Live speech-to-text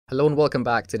Hello and welcome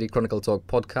back to the Chronicle Talk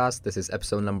podcast. This is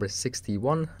episode number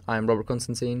 61. I'm Robert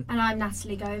Constantine. And I'm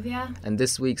Natalie Govia. And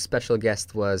this week's special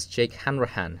guest was Jake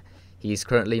Hanrahan. He's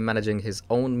currently managing his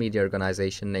own media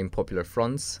organization named Popular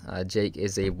Fronts. Jake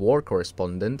is a war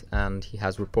correspondent and he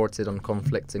has reported on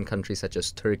conflicts in countries such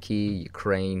as Turkey,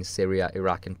 Ukraine, Syria,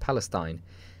 Iraq and Palestine.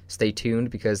 Stay tuned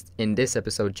because in this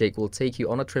episode Jake will take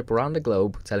you on a trip around the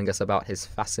globe telling us about his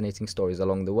fascinating stories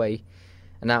along the way.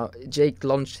 Now, Jake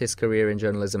launched his career in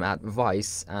journalism at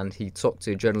Vice, and he talked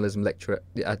to journalism lecturer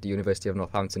at the University of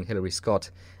Northampton, Hilary Scott,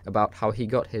 about how he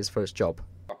got his first job.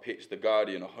 I pitched The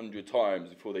Guardian 100 times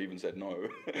before they even said no.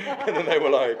 And then they were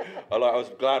like, I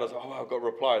was glad, I was like, oh, I've got a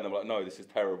reply. And they were like, no, this is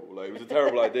terrible. Like, it was a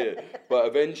terrible idea. But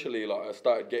eventually, like, I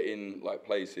started getting, like,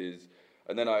 places,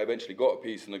 and then I eventually got a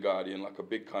piece in The Guardian, like a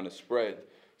big kind of spread.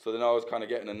 So then I was kind of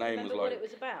getting a name. Remember was like, what it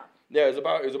was about? Yeah, it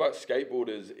was about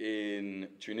skateboarders in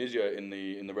Tunisia in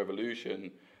the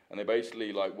revolution, and they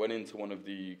basically like went into one of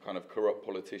the kind of corrupt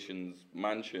politicians'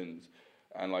 mansions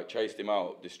and like chased him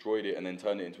out, destroyed it, and then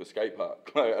turned it into a skate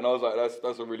park. And I was like,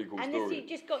 that's a really cool story. And you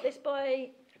just got this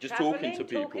by just talking to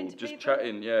people,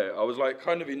 chatting. Yeah, I was like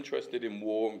kind of interested in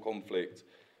war and conflict,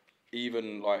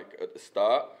 even like at the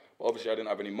start. But obviously, I didn't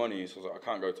have any money, so I was like, I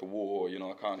can't go to war. You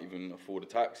know, I can't even afford a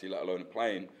taxi, let alone a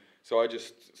plane. So I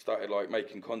just started like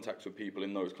making contacts with people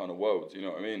in those kind of worlds, you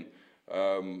know what I mean?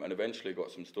 And eventually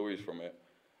got some stories from it.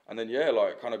 And then, yeah,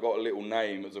 like kind of got a little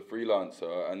name as a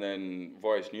freelancer. And then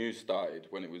Vice News started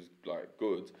when it was like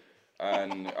good.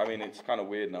 And I mean, it's kind of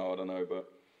weird now, I don't know,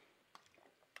 but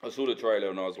I saw the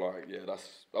trailer and I was like, yeah,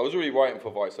 I was already writing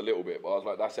for Vice a little bit, but I was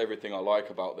like, that's everything I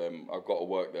like about them. I've got to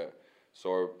work there.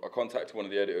 So I contacted one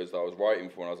of the editors that I was writing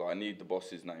for, and I was like, I need the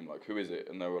boss's name, like, who is it?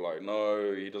 And they were like,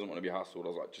 no, he doesn't want to be hassled. I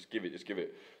was like, just give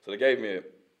it. So they gave me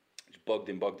it, just bugged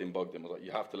him. I was like,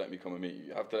 you have to let me come and meet you.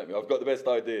 You have to let me, I've got the best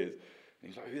ideas.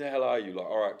 And he's like, who the hell are you? Like,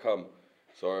 all right, come.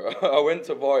 So I went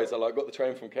to Vice, I like got the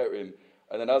train from Kettering,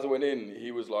 and then as I went in,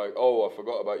 he was like, oh, I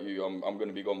forgot about you, I'm going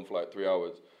to be gone for like 3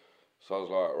 hours. So I was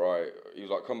like, right. He was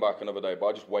like, come back another day. But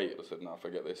I just waited. I said, nah,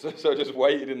 forget this. So I just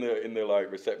waited in the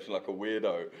like reception like a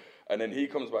weirdo. And then he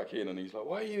comes back in and he's like,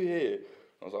 why are you here?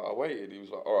 I was like, I waited. He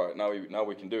was like, all right, now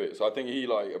we can do it. So I think he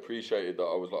like appreciated that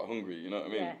I was like hungry. You know what I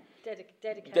mean? Yeah,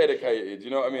 dedicated.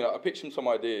 You know what I mean? Like, I pitched him some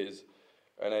ideas,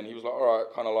 and then he was like, all right,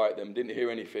 kind of like them. Didn't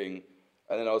hear anything.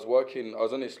 And then I was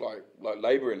on this like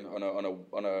labouring on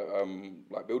a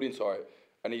like building site.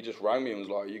 And he just rang me and was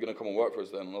like, are you going to come and work for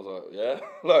us then? And I was like, yeah.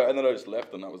 Like, and then I just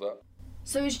left and that was that.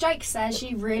 So as Jake says,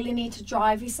 you really need to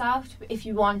drive yourself if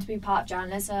you want to be part of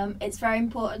journalism. It's very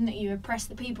important that you impress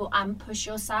the people and push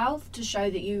yourself to show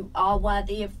that you are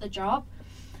worthy of the job.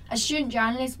 As student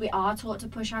journalists, we are taught to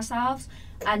push ourselves,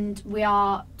 and we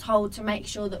are told to make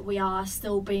sure that we are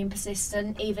still being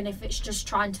persistent, even if it's just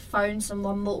trying to phone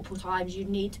someone multiple times. You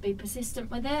need to be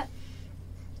persistent with it,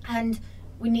 and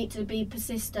we need to be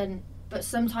persistent. But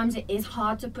sometimes it is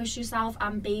hard to push yourself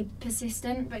and be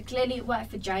persistent. But clearly it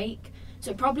worked for Jake,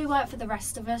 so it probably worked for the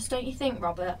rest of us, don't you think,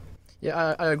 Robert?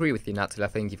 Yeah, I agree with you, Natalie. I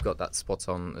think you've got that spot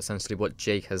on. Essentially what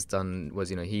Jake has done was,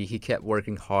 he kept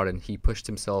working hard and he pushed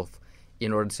himself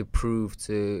in order to prove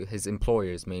to his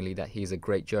employers mainly that he's a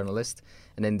great journalist.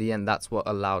 And in the end, that's what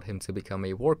allowed him to become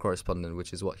a war correspondent,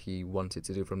 which is what he wanted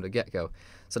to do from the get-go.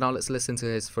 So now let's listen to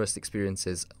his first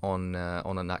experiences on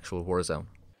an actual war zone.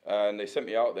 And they sent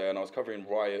me out there and I was covering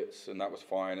riots and that was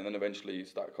fine. And then eventually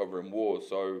started covering wars.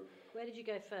 So where did you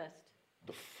go first?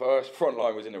 The first front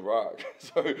line was in Iraq.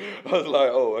 So I was like,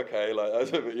 oh, okay. Like,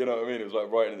 that's a bit, you know what I mean? It was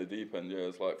like right in the deep end. Yeah,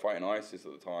 it's like fighting ISIS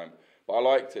at the time. But I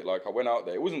liked it. Like I went out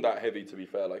there. It wasn't that heavy, to be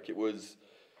fair. Like it was,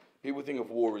 people think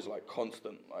of war as like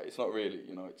constant. Like it's not really,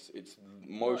 it's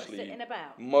mostly sitting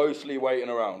about. Mostly waiting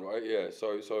around, right? Yeah.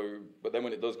 So but then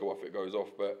when it does go off, it goes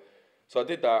off. But so I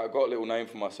did that. I got a little name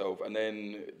for myself, and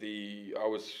then I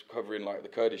was covering like the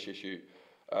Kurdish issue,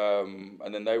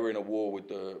 and then they were in a war with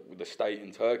the state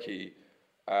in Turkey,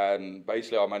 and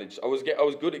basically I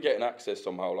was good at getting access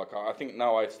somehow. Like I think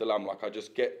now I still am. Like I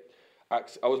just get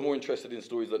access. I was more interested in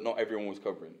stories that not everyone was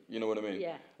covering. You know what I mean?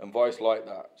 Yeah. And Vice liked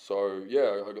that. So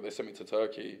yeah, they sent me to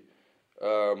Turkey,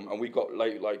 and we got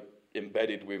like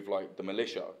embedded with like the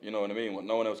militia. You know what I mean?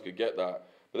 No one else could get that.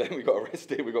 But then we got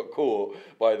arrested, we got caught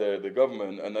by the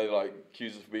government, and they like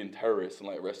accused us of being terrorists and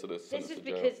like arrested us. This is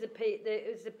because it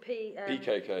was the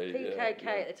PKK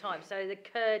at the time. So the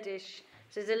Kurdish.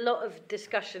 So there's a lot of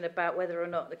discussion about whether or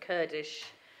not the Kurdish,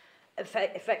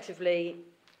 effectively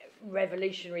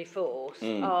revolutionary force,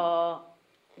 are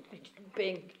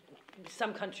being.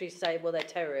 Some countries say, well, they're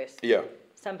terrorists. Yeah.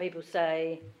 Some people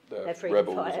say they're freedom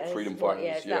fighters.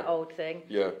 Yeah, it's that old thing.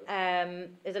 Yeah.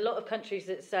 There's a lot of countries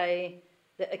that say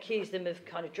that accuse them of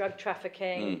kind of drug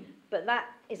trafficking, but that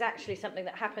is actually something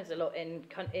that happens a lot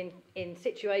in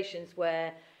situations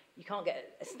where you can't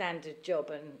get a standard job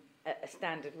and a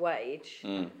standard wage.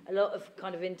 A lot of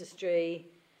kind of industry,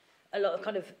 a lot of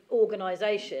kind of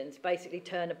organisations basically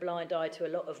turn a blind eye to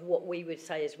a lot of what we would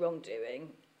say is wrongdoing.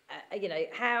 You know,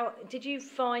 how did you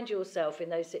find yourself in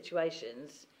those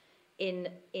situations in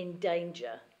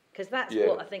danger? Because that's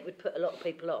what I think would put a lot of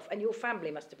people off. And your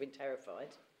family must have been terrified.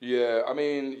 Yeah, I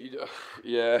mean,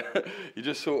 you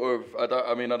just sort of, I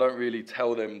don't really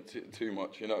tell them too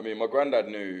much, you know what I mean? My granddad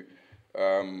knew,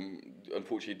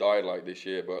 unfortunately died like this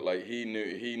year, but like he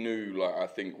knew like, I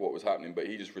think what was happening, but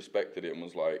he just respected it and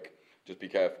was like, just be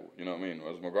careful, you know what I mean?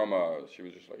 Whereas my grandma, she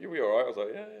was just like, you'll be all right. I was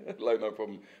like, yeah, like, no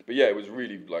problem. But yeah, it was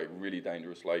really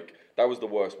dangerous. Like, that was the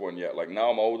worst one yet. Like,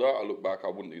 now I'm older, I look back, I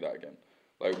wouldn't do that again.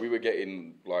 Like, we were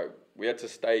getting, like, we had to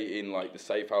stay in, like, the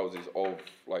safe houses of,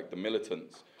 like, the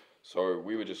militants. So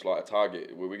we were just, like, a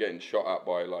target. We were getting shot at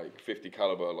by, like, 50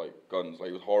 caliber, like, guns. Like,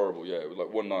 it was horrible, yeah. It was,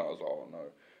 like, one night I was like, oh, no.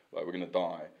 Like, we're going to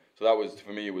die. So that was,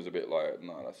 for me, it was a bit like,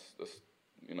 no, that's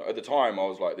you know, at the time I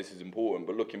was like, this is important.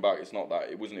 But looking back, it's not that.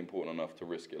 It wasn't important enough to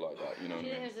risk it like that, you know what I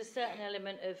mean? There's a certain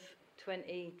element of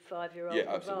 25-year-old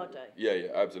bravado. Yeah,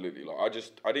 absolutely. Like,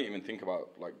 I didn't even think about,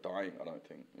 like, dying, I don't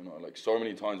think. You know, like, so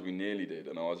many times we nearly did,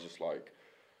 and I was just like,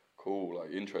 cool,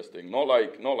 like, interesting. Not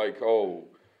like, oh,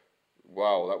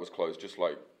 wow, that was close. Just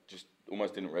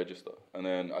almost didn't register. And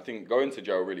then I think going to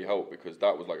jail really helped, because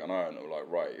that was like an eye-opener, like,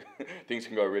 right, things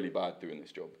can go really bad doing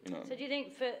this job, you know. So do you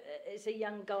think it's a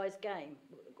young guy's game?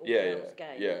 Yeah,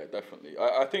 definitely.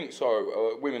 I think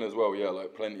so. Women as well, yeah,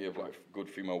 like plenty of like good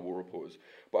female war reporters.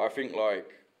 But I think like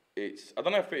I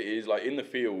don't know if it is, like in the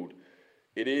field,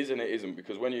 it is and it isn't,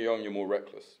 because when you're young, you're more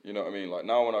reckless. You know what I mean? Like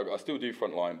now when I still do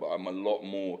frontline, but I'm a lot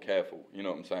more careful, you know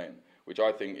what I'm saying? Which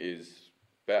I think is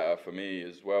better for me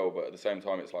as well. But at the same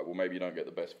time, it's like, well, maybe you don't get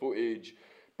the best footage.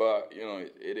 But, you know,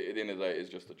 at the end of the day, it's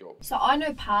just a job. So I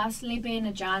know personally being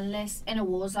a journalist in a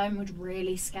war zone would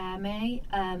really scare me,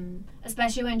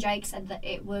 especially when Jake said that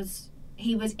he was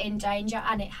in danger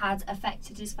and it had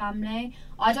affected his family.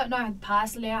 I don't know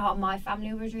personally how my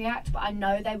family would react, but I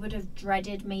know they would have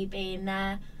dreaded me being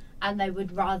there, and they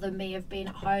would rather me have been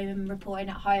at home and reporting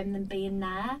at home than being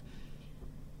there.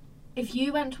 If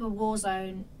you went to a war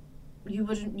zone, you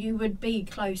would be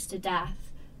close to death.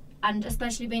 And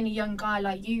especially being a young guy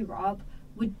like you, Rob,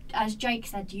 as Jake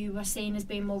said, you were seen as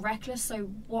being more reckless.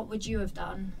 So what would you have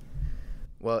done?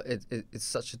 Well, it's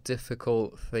such a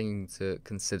difficult thing to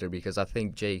consider, because I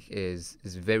think Jake is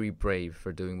very brave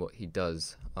for doing what he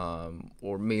does,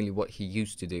 or mainly what he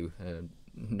used to do,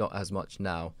 not as much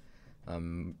now.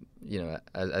 You know,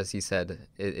 as he said,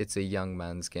 it's a young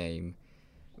man's game.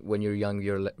 When you're young,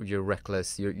 you're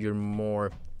reckless. You're more.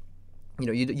 You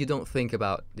know, you don't think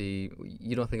about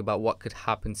what could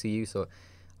happen to you. So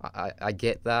I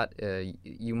get that.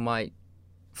 You might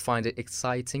find it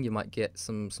exciting. You might get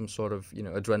some sort of, you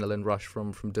know, adrenaline rush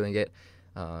from doing it.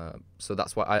 So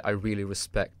that's why I really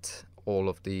respect all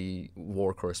of the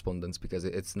war correspondents, because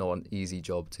it's not an easy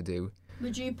job to do.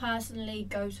 Would you personally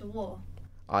go to war?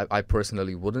 I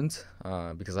personally wouldn't,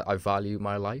 because I value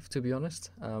my life, to be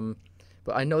honest.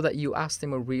 But I know that you asked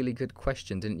him a really good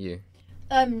question, didn't you?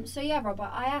 So yeah, Robert,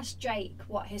 I asked Jake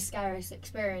what his scariest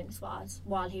experience was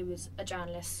while he was a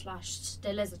journalist /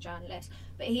 still is a journalist,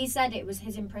 but he said it was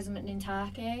his imprisonment in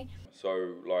Turkey.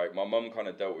 So like my mum kind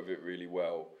of dealt with it really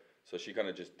well, so she kind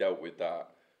of just dealt with that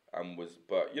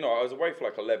but you know, I was away for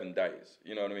like 11 days,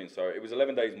 you know what I mean? So it was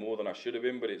 11 days more than I should have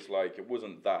been, but it's like, it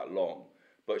wasn't that long.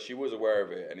 But she was aware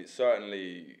of it, and it's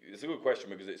a good question,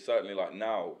 because it's certainly like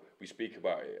now we speak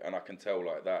about it, and I can tell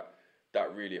like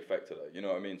that really affected her, you know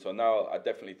what I mean? So now I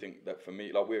definitely think that for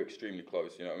me, like we're extremely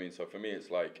close, you know what I mean? So for me,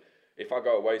 it's like, if I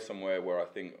go away somewhere where I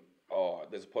think, oh,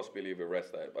 there's a possibility of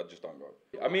arrest there, I just don't go.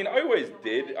 I mean, I always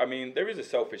did. I mean, there is a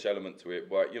selfish element to it,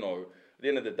 but, you know, at the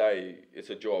end of the day, it's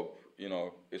a job, you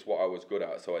know, it's what I was good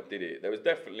at, so I did it. There was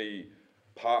definitely,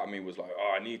 part of me was like,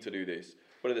 oh, I need to do this.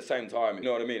 But at the same time, you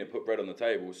know what I mean? It put bread on the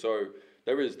table. So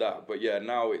there is that. But yeah,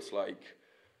 now it's like,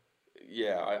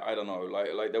 yeah, I don't know.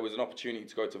 Like there was an opportunity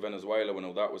to go to Venezuela when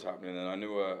all that was happening, and I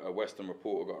knew a Western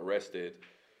reporter got arrested.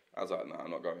 I was like, no, I'm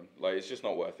not going. Like, it's just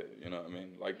not worth it. You know what I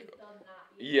mean? Like,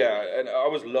 yeah, and I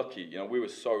was lucky. You know, we were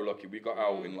so lucky. We got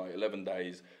out in like 11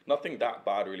 days. Nothing that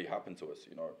bad really happened to us.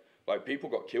 You know, like people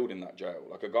got killed in that jail.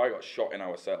 Like a guy got shot in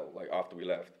our cell. Like after we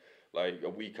left, like a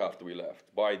week after we left,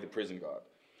 by the prison guard.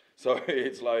 So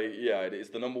it's like, yeah, it's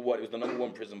the number one. It was the number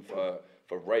one prison for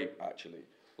rape, actually.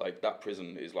 Like, that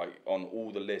prison is, like, on all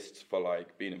the lists for,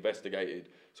 like, being investigated.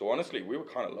 So, honestly, we were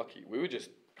kind of lucky. We were just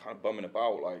kind of bumming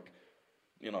about, like,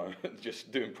 you know,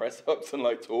 just doing press ups and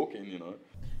like talking, you know.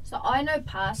 So I know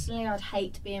personally I'd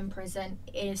hate to be in prison,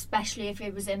 especially if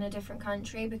it was in a different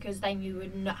country, because then you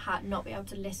would not be able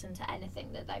to listen to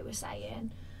anything that they were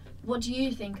saying. What do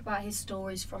you think about his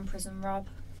stories from prison, Rob?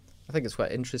 I think it's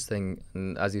quite interesting,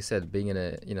 and as you said, being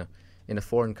in a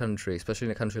foreign country, especially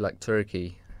in a country like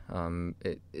Turkey,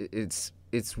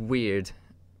 it's weird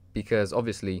because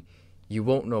obviously you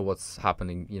won't know what's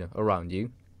happening, around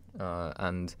you,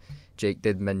 and Jake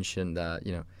did mention that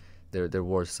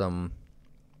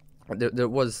there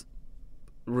was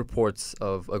reports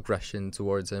of aggression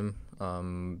towards him.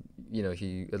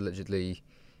 He allegedly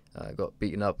got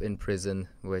beaten up in prison,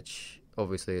 which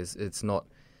obviously it's not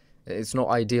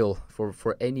ideal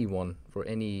for anyone, for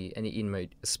any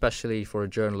inmate, especially for a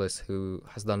journalist who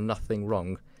has done nothing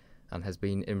wrong and has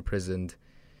been imprisoned,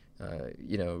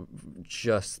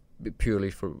 just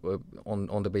purely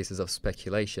on the basis of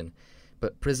speculation.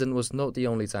 But prison was not the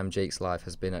only time Jake's life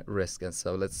has been at risk, and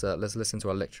so let's listen to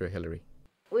our lecturer Hilary.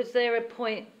 Was there a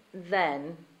point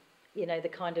then, the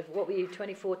kind of, what were you,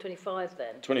 24, 25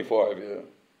 then? 25, yeah.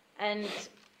 And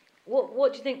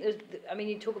what do you think?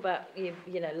 You talk about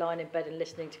lying in bed and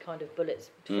listening to kind of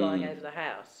bullets flying over the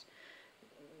house.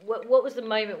 What was the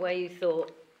moment where you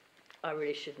thought, I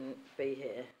really shouldn't be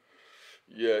here?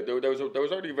 Yeah, there was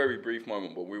only a very brief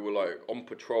moment, but we were like on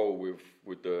patrol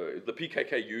with the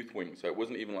PKK youth wing, so it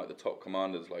wasn't even like the top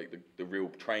commanders, like the real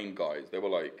trained guys. They were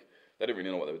like, they didn't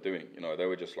really know what they were doing, They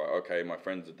were just like, okay, my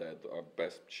friends are dead, I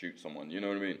best shoot someone, you know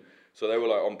what I mean? So they were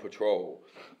like on patrol,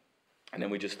 and then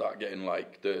we just start getting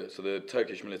like the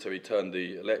Turkish military turned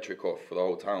the electric off for the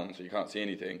whole town, so you can't see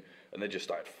anything, and they just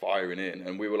started firing in,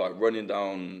 and we were like running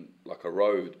down like a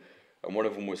road. And one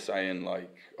of them was saying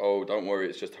like, oh, don't worry,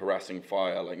 it's just harassing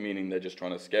fire, like meaning they're just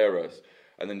trying to scare us.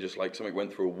 And then just like something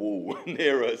went through a wall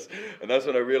near us. And that's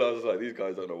when I realised, like, these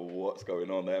guys don't know what's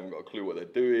going on. They haven't got a clue what they're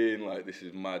doing. Like, this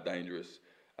is mad dangerous.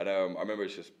 And I remember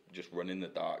it's just running in the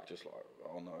dark, just like,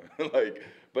 oh no.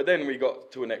 But then we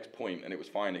got to a next point and it was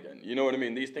fine again. You know what I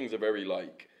mean? These things are very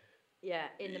like... Yeah,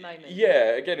 in the moment.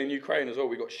 Yeah, again, in Ukraine as well,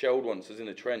 we got shelled once as in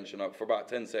a trench. And for about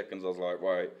 10 seconds, I was like,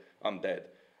 right, I'm dead.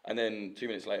 And then 2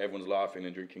 minutes later, everyone's laughing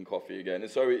and drinking coffee again.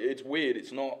 And so it's weird.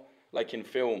 It's not like in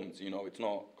films, it's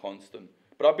not constant.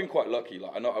 But I've been quite lucky.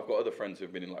 Like, I know I've got other friends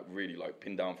who've been in like really like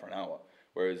pinned down for an hour,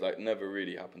 whereas like never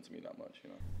really happened to me that much,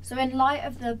 So in light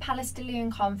of the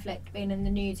Palestinian conflict being in the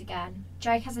news again,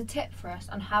 Jake has a tip for us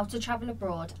on how to travel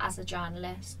abroad as a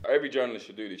journalist. Every journalist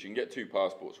should do this. You can get 2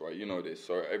 passports, right? You know this.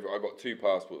 So I got 2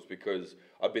 passports because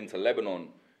I've been to Lebanon.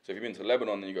 So if you've been to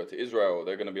Lebanon and you go to Israel,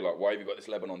 they're going to be like, why have you got this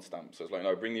Lebanon stamp? So it's like,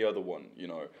 no, bring the other one,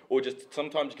 Or just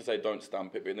sometimes you can say, don't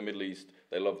stamp it, but in the Middle East,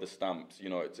 they love the stamps,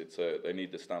 they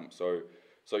need the stamp. So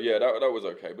yeah, that was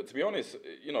okay. But to be honest,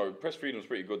 press freedom's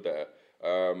pretty good there.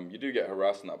 You do get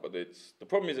harassed and that, but the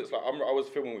problem is it's like, I was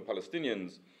filming with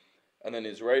Palestinians and then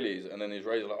Israelis, and then the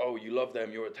Israelis are like, oh, you love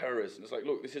them, you're a terrorist. And it's like,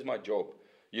 look, this is my job.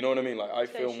 You know what I mean? Like, I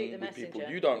film with people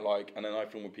you don't like, and then I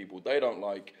film with people they don't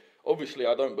like. Obviously,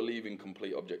 I don't believe in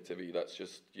complete objectivity. That's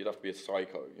just, you'd have to be a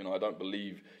psycho. I don't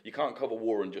believe, you can't cover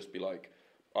war and just be like,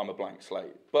 I'm a blank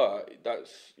slate. But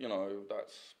that's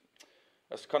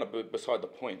kind of beside the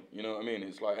point. You know what I mean?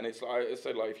 It's like, I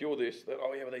said, like, if you're this,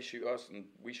 oh yeah, well, they shoot us and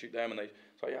we shoot them, and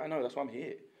it's like, yeah, I know, that's why I'm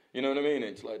here. You know what I mean?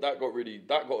 It's like, that got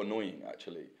annoying,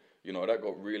 actually. That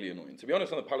got really annoying. To be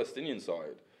honest, on the Palestinian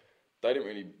side, they didn't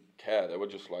really care. They were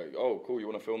just like, oh, cool, you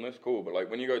want to film this? Cool. But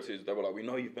like, when you go to, they were like, we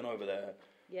know you've been over there.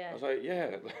 Yeah. I was like,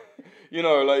 yeah, like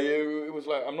it was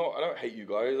like, I don't hate you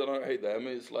guys, I don't hate them.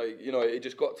 It's like, it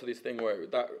just got to this thing where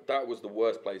that was the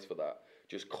worst place for that.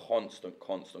 Just constant,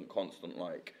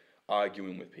 like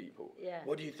arguing with people. Yeah.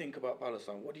 What do you think about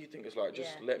Palestine? What do you think? It's like,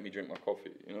 just let me drink my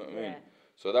coffee. You know what I mean?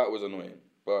 So that was annoying.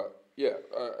 But yeah,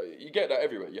 you get that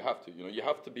everywhere. You have to, you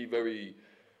have to be very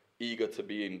eager to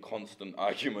be in constant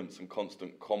arguments and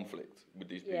constant conflict with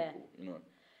these people,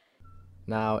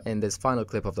 Now, in this final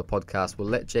clip of the podcast, we'll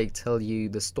let Jake tell you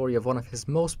the story of one of his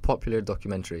most popular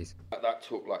documentaries. That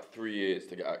took like 3 years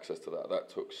to get access to that. That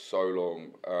took so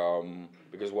long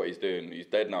because what he's doing, he's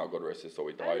dead now, God rest his soul,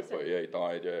 he died. But yeah, he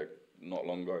died, not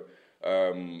long ago.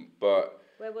 But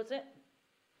where was it?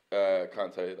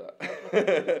 Can't tell you that.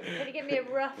 Can you give me a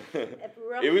rough?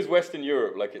 It was Western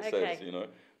Europe, like it says,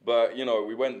 But,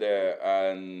 we went there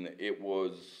and it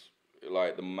was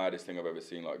like the maddest thing I've ever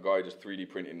seen. Like, a guy just 3D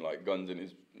printing like guns in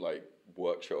his like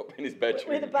workshop in his bedroom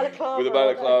with a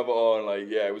balaclava on. Like,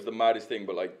 yeah, it was the maddest thing.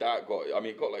 But like, it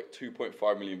got like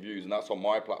 2.5 million views, and that's on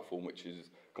my platform, which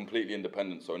is completely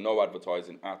independent, so no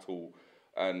advertising at all.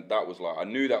 And that was like, I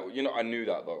knew that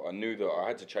though. I knew that I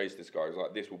had to chase this guy. I was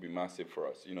like, this will be massive for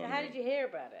us. So how did you hear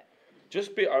about it?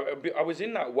 I was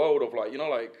in that world of like, you know,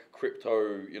 like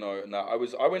crypto, you know, and that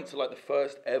I went to like the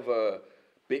first ever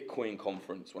Bitcoin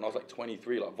conference when I was like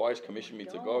 23, like Vice commissioned me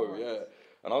to go, yeah.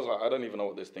 And I was like, I don't even know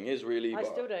what this thing is really. I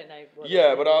still don't know what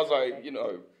yeah, but I was like, you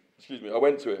know, excuse me, I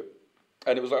went to it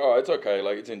and it was like, oh, it's okay,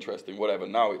 like it's interesting, whatever.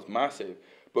 Now it's massive.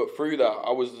 But through that,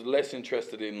 I was less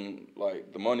interested in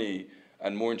like the money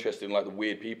and more interested in like the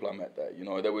weird people I met there. You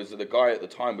know, there was the guy at the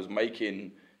time was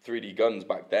making 3D guns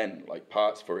back then, like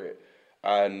parts for it.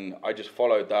 And I just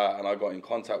followed that and I got in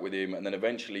contact with him. And then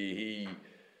eventually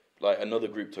like another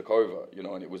group took over, you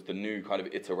know, and it was the new kind of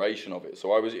iteration of it.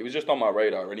 So it was just on my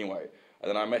radar anyway. And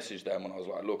then I messaged them and I was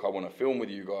like, look, I want to film with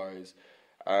you guys.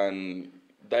 And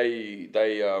they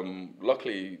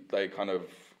luckily they kind of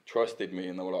trusted me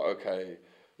and they were like, okay,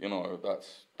 you know,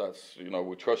 that's you know,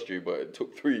 we'll trust you, but it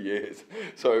took 3 years.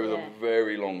 So it was a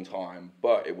very long time,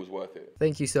 but it was worth it.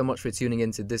 Thank you so much for tuning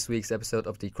in to this week's episode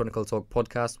of the Chronicle Talk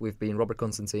podcast. We've been Robert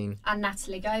Constantine and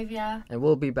Natalie Govia. And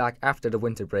we'll be back after the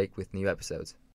winter break with new episodes.